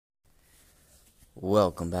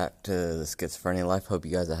Welcome back to the Schizophrenia Life. Hope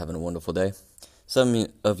you guys are having a wonderful day. Some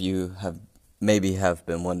of you have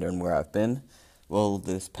been wondering where I've been. Well,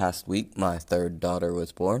 this past week, my third daughter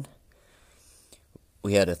was born.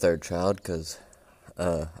 We had a third child because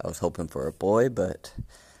I was hoping for a boy, but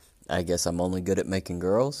I guess I'm only good at making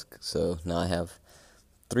girls. So now I have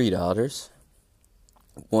 3 daughters,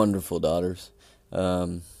 wonderful daughters.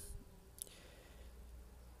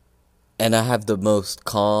 And I have the most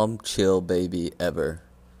calm, chill baby ever.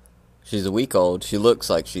 She's a week old. She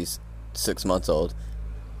looks like she's 6 months old.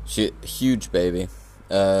 Huge baby.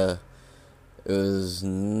 It was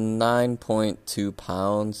 9.2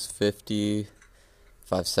 pounds,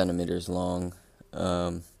 55 centimeters long.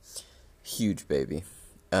 Huge baby.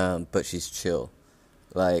 But she's chill.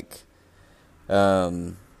 The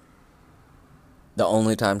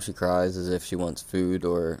only time she cries is if she wants food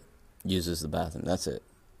or uses the bathroom. That's it.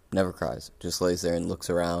 Never cries. Just lays there and looks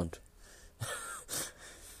around.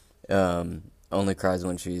 Only cries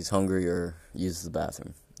when she's hungry or uses the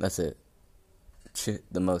bathroom. That's it.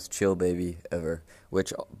 The most chill baby ever.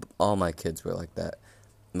 Which all my kids were like that.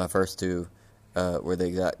 My first 2 were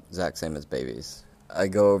the exact same as babies. I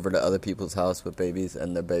go over to other people's house with babies,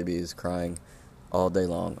 and their baby is crying all day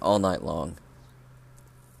long, all night long.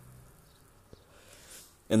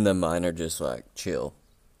 And then mine are just like chill.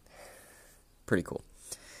 Pretty cool.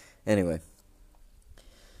 Anyway,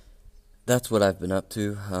 that's what I've been up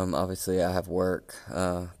to. Obviously, I have work.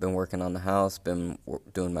 Been working on the house. Been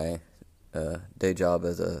doing my day job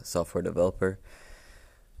as a software developer.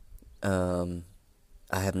 I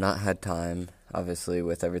have not had time, obviously,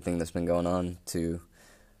 with everything that's been going on, to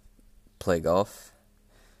play golf.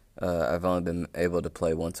 I've only been able to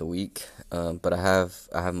play once a week, but I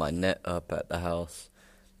have my net up at the house,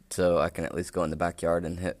 so I can at least go in the backyard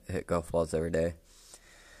and hit golf balls every day.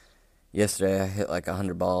 Yesterday, I hit like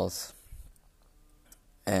 100 balls,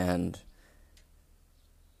 and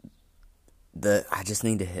I just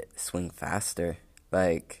need to swing faster.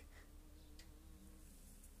 Like,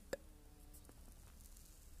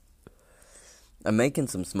 I'm making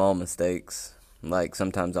some small mistakes. Like,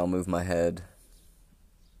 sometimes I'll move my head,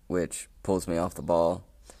 which pulls me off the ball.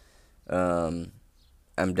 I'm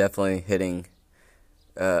definitely hitting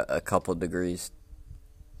a couple degrees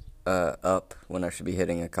up when I should be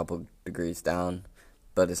hitting a couple degrees down,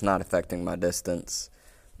 but it's not affecting my distance.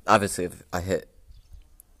 Obviously, if I hit,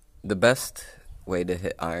 the best way to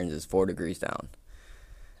hit irons is 4 degrees down,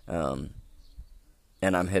 and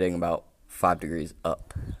I'm hitting about 5 degrees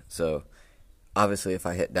up, so obviously if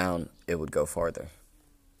I hit down, it would go farther.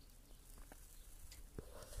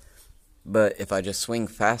 But if I just swing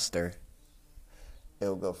faster,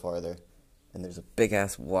 it'll go farther. And there's a big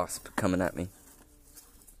ass wasp coming at me.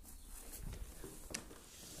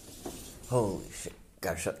 Holy shit,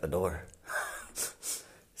 gotta shut the door.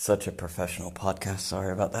 Such a professional podcast,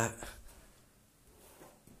 sorry about that.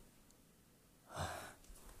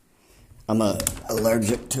 I'm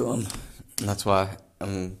allergic to them. That's why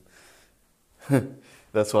I'm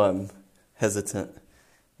hesitant.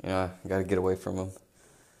 You know, I gotta get away from them.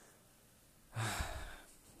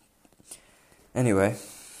 Anyway,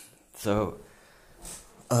 so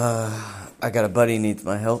I got a buddy needs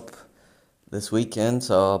my help this weekend,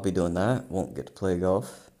 so I'll be doing that. Won't get to play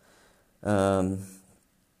golf. And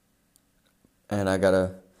I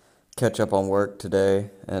gotta catch up on work today,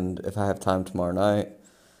 and if I have time tomorrow night,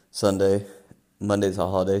 Sunday, Monday's a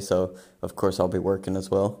holiday, so of course I'll be working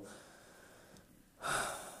as well.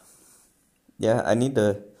 Yeah, I need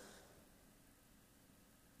to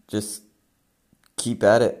just keep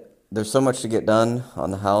at it. There's so much to get done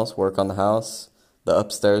on the house, work on the house. The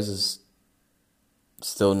upstairs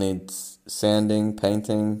still needs sanding,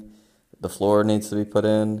 painting. The floor needs to be put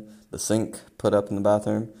in. The sink put up in the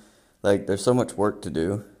bathroom. Like, there's so much work to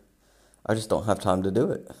do. I just don't have time to do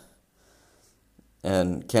it.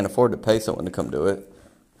 And can't afford to pay someone to come do it.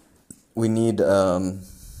 We need the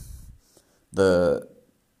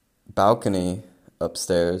balcony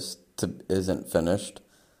upstairs isn't finished.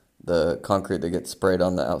 The concrete that gets sprayed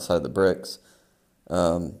on the outside of the bricks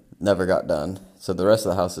never got done. So the rest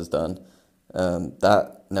of the house is done.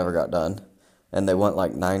 That never got done. And they want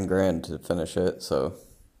like $9,000 to finish it, so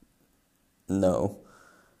no.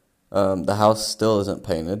 The house still isn't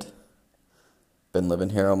painted. Been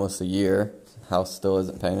living here almost a year. House still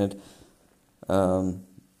isn't painted.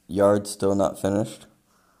 Yard still not finished.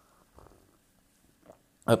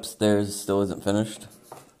 Upstairs still isn't finished.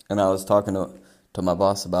 And I was talking to my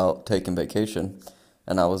boss about taking vacation,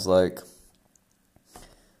 and I was like,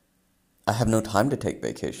 I have no time to take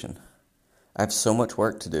vacation. I have so much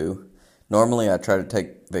work to do. Normally I try to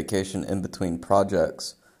take vacation in between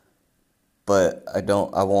projects, but I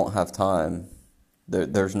won't have time.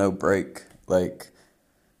 There's no break, like,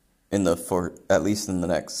 for at least in the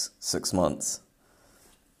next 6 months.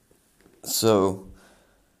 So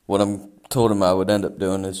what I'm told him I would end up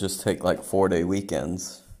doing is just take like 4-day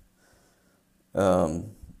weekends,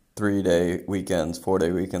 3-day weekends,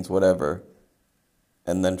 4-day weekends, whatever,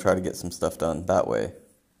 and then try to get some stuff done that way.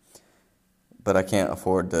 But I can't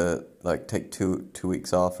afford to like take two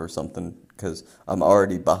weeks off or something because I'm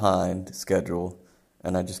already behind schedule,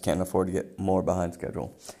 and I just can't afford to get more behind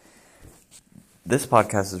schedule. This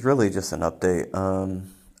podcast is really just an update.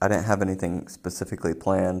 I didn't have anything specifically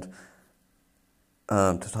planned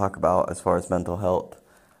to talk about as far as mental health.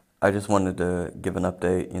 I just wanted to give an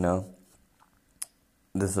update,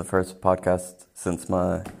 This is the first podcast since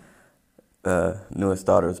my newest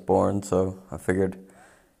daughter is born, so I figured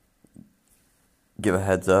give a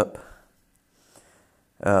heads up.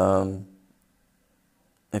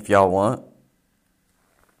 If y'all want,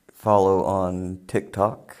 follow on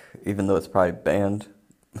TikTok, even though it's probably banned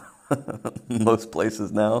most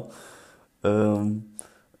places now.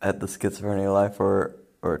 At the Schizophrenia Life or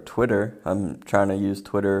Twitter. I'm trying to use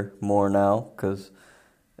Twitter more now because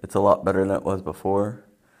it's a lot better than it was before.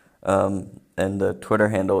 And the Twitter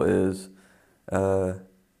handle is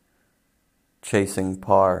Chasing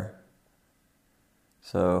Par.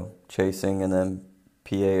 So Chasing and then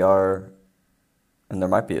PAR, and there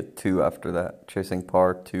might be a 2 after that. Chasing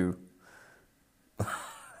Par 2.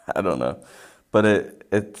 I don't know. But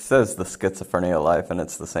it says the Schizophrenia Life, and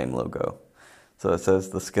it's the same logo. So it says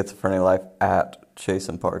the Schizophrenia Life at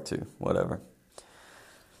Chasing Par 2, whatever.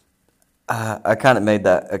 I kind of made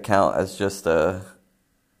that account as just I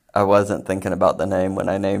wasn't thinking about the name when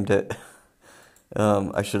I named it.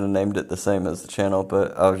 I should have named it the same as the channel,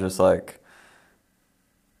 but I was just like,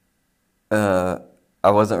 I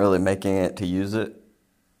wasn't really making it to use it.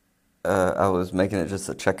 I was making it just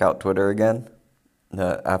to check out Twitter again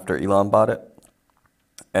after Elon bought it.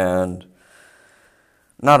 And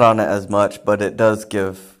not on it as much, but it does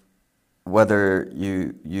give, whether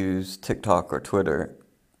you use TikTok or Twitter,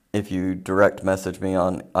 if you direct message me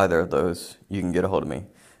on either of those, you can get a hold of me.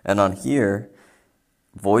 And on here,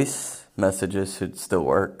 voice messages should still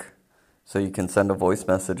work. So you can send a voice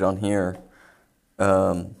message on here.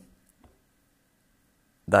 That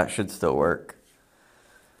should still work.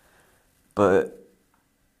 But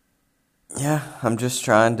yeah, I'm just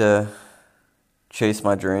trying to chase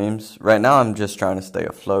my dreams. Right now I'm just trying to stay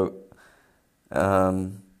afloat.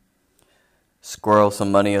 Squirrel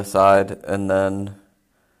some money aside, and then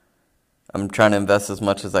I'm trying to invest as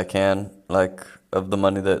much as I can, like of the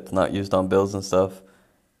money that's not used on bills and stuff,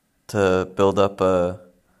 to build up a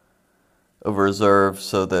reserve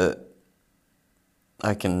so that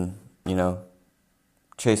I can,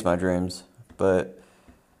 chase my dreams. But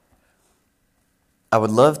I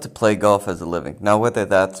would love to play golf as a living. Now, whether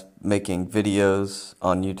that's making videos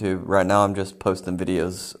on YouTube, right now I'm just posting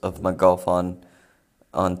videos of my golf on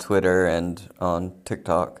Twitter and on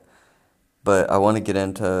TikTok. But I want to get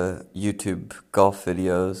into YouTube golf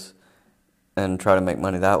videos and try to make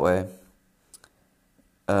money that way.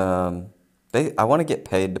 I want to get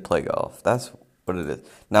paid to play golf. That's what it is.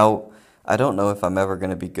 Now, I don't know if I'm ever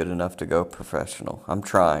going to be good enough to go professional. I'm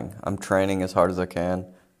trying. I'm training as hard as I can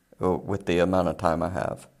with the amount of time I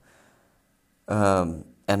have.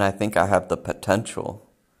 And I think I have the potential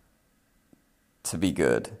to be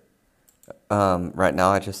good. Right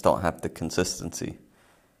now I just don't have the consistency.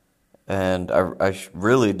 And I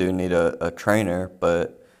really do need a trainer,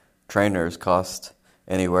 but trainers cost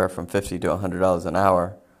anywhere from $50 to $100 an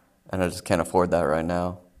hour, and I just can't afford that right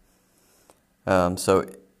now. So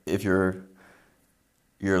if you're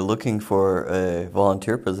looking for a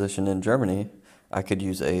volunteer position in Germany, I could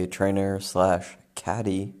use a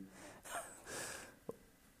trainer/caddy.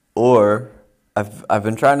 Or I've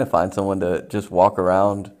been trying to find someone to just walk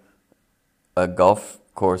around a golf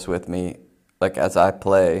course with me, like as I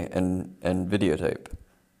play and videotape,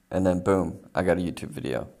 and then boom, I got a YouTube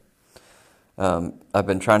video. I've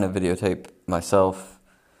been trying to videotape myself,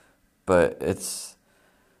 but it's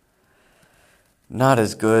not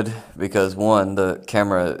as good because one, the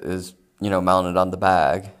camera is mounted on the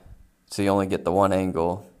bag, so you only get the one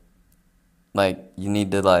angle. Like you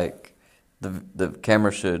need to the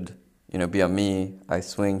camera should be on me. I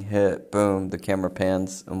swing, hit, boom, the camera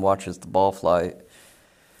pans and watches the ball fly.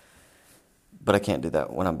 But I can't do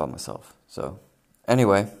that when I'm by myself. So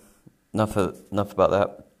anyway, enough about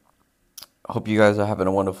that. Hope you guys are having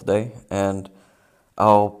a wonderful day, and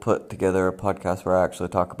I'll put together a podcast where I actually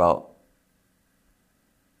talk about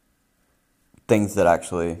things that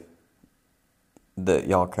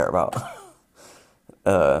y'all care about.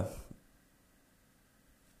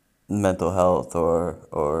 mental health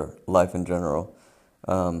or life in general.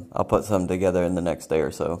 I'll put some together in the next day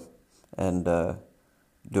or so and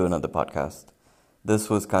do another podcast. This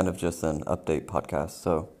was kind of just an update podcast.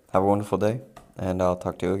 So have a wonderful day, and I'll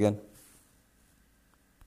talk to you again.